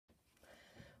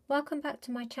Welcome back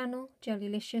to my channel,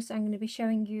 Jellylicious. I'm going to be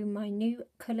showing you my new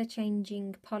colour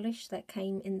changing polish that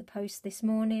came in the post this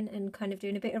morning and kind of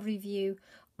doing a bit of review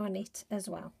on it as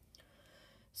well.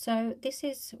 So this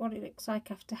is what it looks like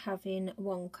after having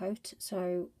one coat.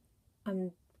 So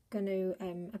I'm going to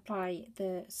apply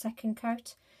the second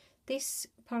coat. This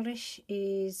polish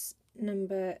is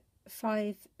number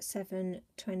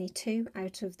 5722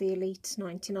 out of the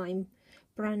Elite99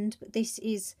 brand, but this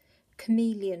is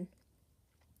Chameleon.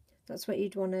 That's what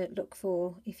you'd want to look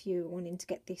for if you're wanting to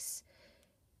get this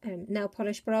nail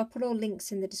polish, but I'll put all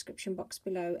links in the description box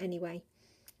below anyway.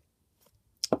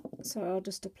 So I'll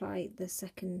just apply the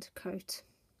second coat.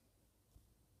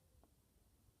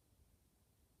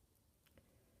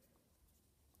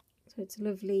 So it's a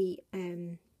lovely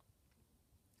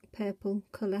purple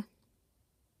colour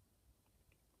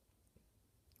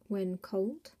when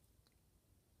cold.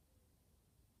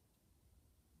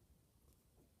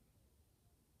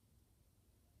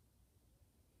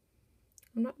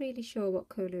 I'm not really sure what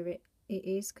colour it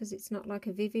is because it's not like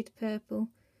a vivid purple,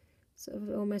 sort of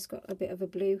almost got a bit of a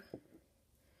blue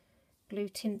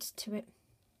tint to it.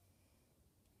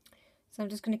 So I'm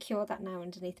just going to cure that now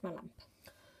underneath my lamp.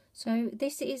 So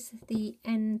this is the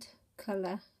end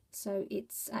colour. So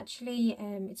it's actually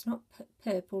it's not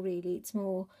purple really, it's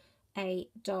more a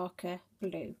darker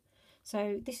blue.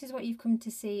 So this is what you've come to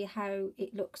see how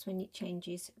it looks when it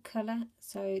changes colour.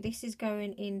 So this is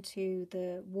going into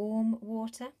the warm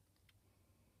water.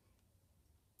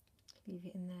 Leave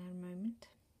it in there a moment.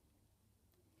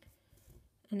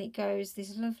 And it goes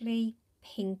this lovely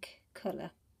pink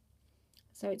colour.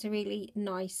 So it's a really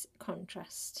nice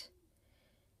contrast.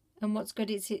 And what's good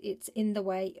is it's in the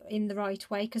right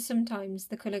way, because sometimes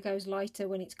the colour goes lighter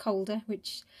when it's colder,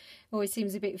 which always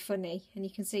seems a bit funny. And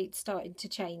you can see it's starting to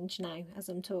change now as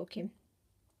I'm talking.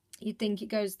 You'd think it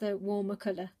goes the warmer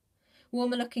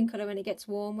looking colour when it gets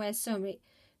warm, whereas some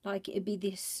it'd be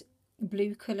this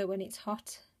blue colour when it's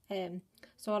hot. So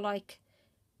I like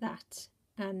that,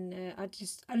 and I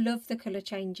love the colour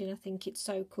changing. I think it's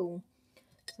so cool.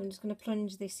 So I'm just going to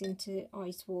plunge this into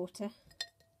ice water.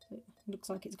 It looks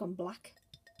like it's gone black.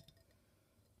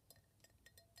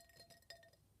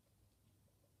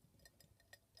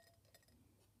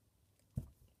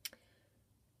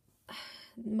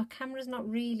 My camera's not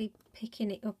really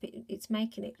picking it up. It's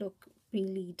making it look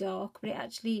really dark, but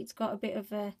it's got a bit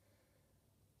of a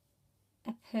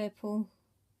purple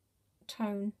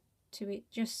tone to it,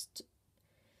 just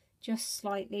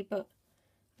slightly, but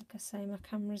like I say, my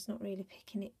camera's not really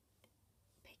picking it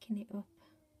up.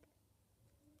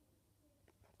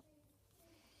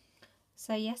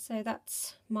 So yeah, so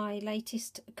that's my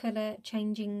latest colour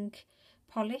changing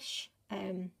polish.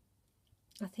 I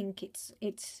think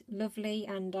it's lovely,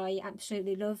 and I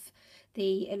absolutely love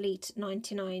the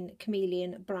Elite99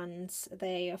 Chameleon brands.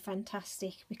 They are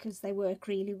fantastic because they work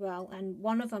really well, and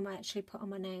one of them I actually put on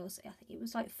my nails. I think it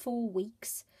was like 4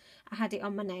 weeks I had it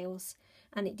on my nails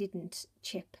and it didn't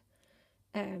chip.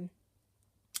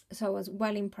 So I was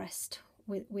well impressed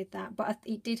with that, but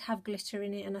it did have glitter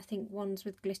in it, and I think ones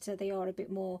with glitter, they are a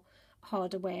bit more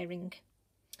harder wearing.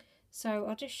 So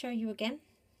I'll just show you again.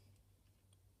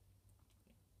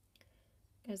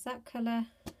 There's that colour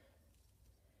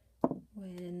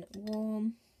when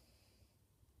warm.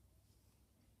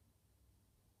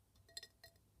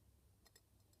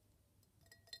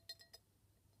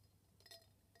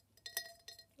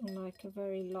 I like a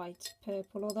very light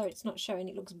purple, although it's not showing,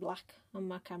 it looks black on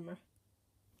my camera.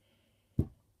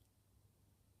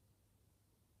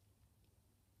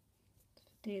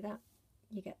 Do that,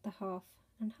 you get the half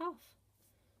and half.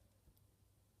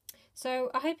 So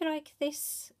I hope you like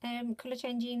this colour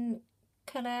changing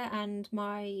colour and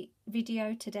my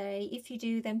video today. If you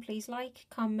do, then please like,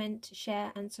 comment,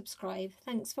 share and subscribe.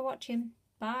 Thanks for watching.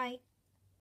 Bye.